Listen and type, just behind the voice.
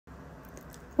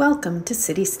Welcome to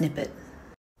City Snippet.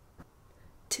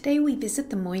 Today we visit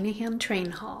the Moynihan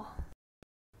train hall.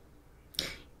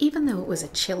 Even though it was a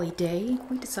chilly day,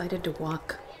 we decided to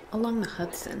walk along the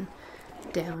Hudson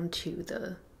down to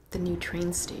the new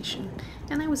train station.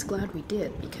 And I was glad we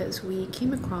did because we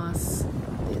came across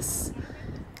this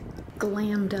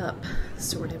glammed up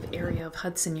sort of area of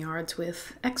Hudson Yards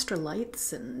with extra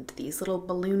lights and these little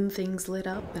balloon things lit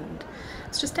up, and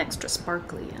it's just extra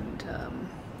sparkly, and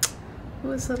it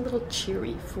was a little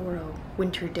cheery for a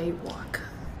winter day walk.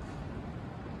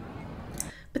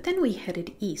 But then we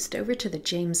headed east over to the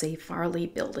James A. Farley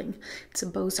building. It's a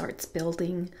Beaux-Arts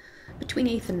building between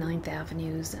 8th and 9th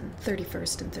Avenues and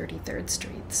 31st and 33rd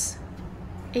Streets,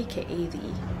 aka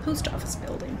the post office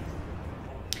building.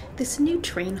 This new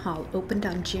train hall opened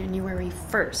on January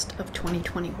 1st of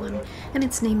 2021, and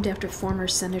it's named after former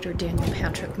Senator Daniel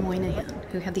Patrick Moynihan,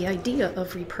 who had the idea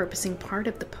of repurposing part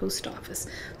of the post office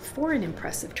for an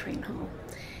impressive train hall.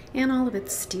 And all of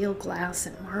its steel, glass,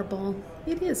 and marble,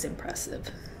 it is impressive.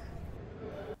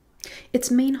 Its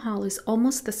main hall is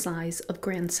almost the size of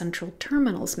Grand Central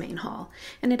Terminal's main hall,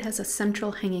 and it has a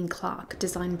central hanging clock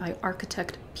designed by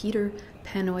architect Peter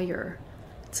Panoyer.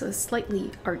 It's a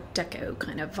slightly Art Deco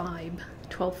kind of vibe,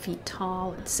 12 feet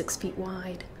tall and 6 feet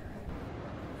wide.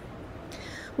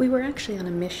 We were actually on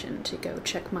a mission to go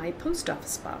check my post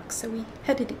office box, so we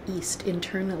headed east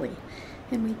internally,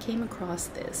 and we came across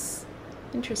this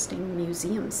interesting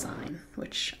museum sign,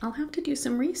 which I'll have to do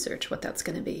some research what that's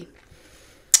going to be.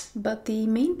 But the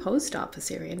main post office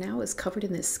area now is covered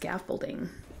in this scaffolding.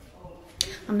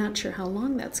 I'm not sure how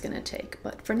long that's going to take,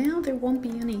 but for now there won't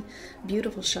be any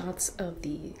beautiful shots of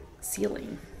the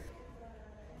ceiling.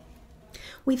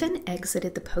 We then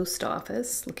exited the post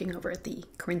office, looking over at the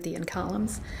Corinthian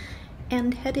columns,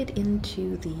 and headed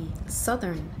into the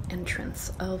southern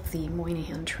entrance of the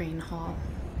Moynihan train hall.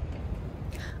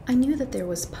 I knew that there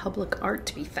was public art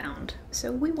to be found,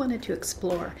 so we wanted to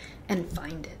explore and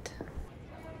find it.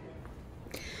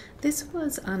 This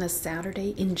was on a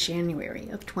Saturday in January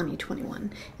of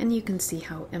 2021, and you can see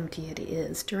how empty it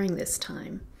is during this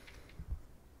time.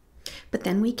 But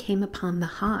then we came upon the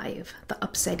Hive, the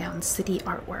upside-down city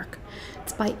artwork.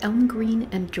 It's by Elm Green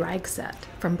and Dragset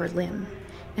from Berlin,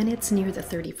 and it's near the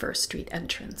 31st Street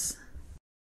entrance.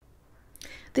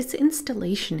 This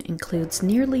installation includes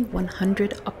nearly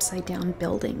 100 upside-down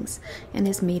buildings and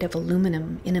is made of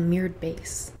aluminum in a mirrored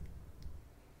base.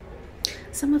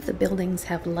 Some of the buildings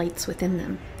have lights within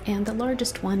them, and the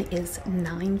largest one is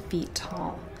 9 feet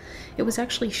tall. It was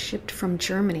actually shipped from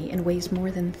Germany and weighs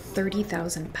more than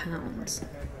 30,000 pounds.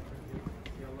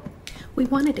 We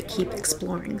wanted to keep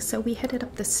exploring, so we headed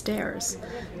up the stairs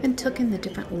and took in the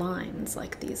different lines,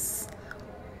 like these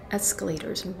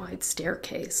escalators and wide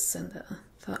staircase and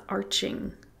the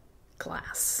arching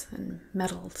glass and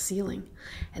metal ceiling.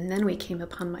 And then we came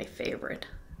upon my favorite,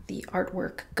 the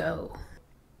artwork Go.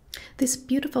 This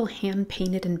beautiful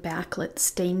hand-painted and backlit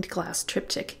stained glass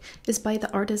triptych is by the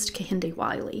artist Kehinde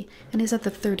Wiley and is at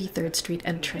the 33rd Street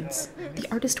entrance. The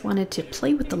artist wanted to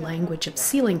play with the language of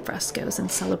ceiling frescoes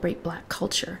and celebrate Black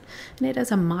culture, and it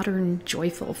has a modern,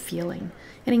 joyful feeling.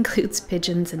 It includes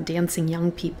pigeons and dancing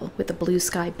young people with a blue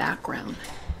sky background.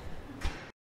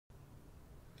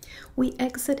 We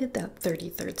exited that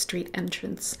 33rd Street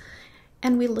entrance,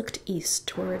 and we looked east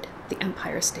toward the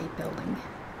Empire State Building.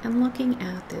 And looking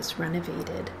at this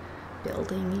renovated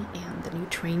building and the new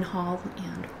train hall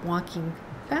and walking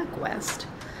back west,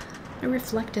 I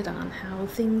reflected on how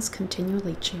things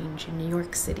continually change in New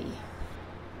York City.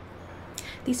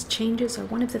 These changes are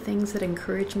one of the things that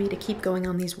encourage me to keep going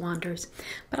on these wanders,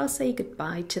 but I'll say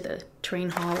goodbye to the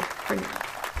train hall for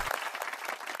now.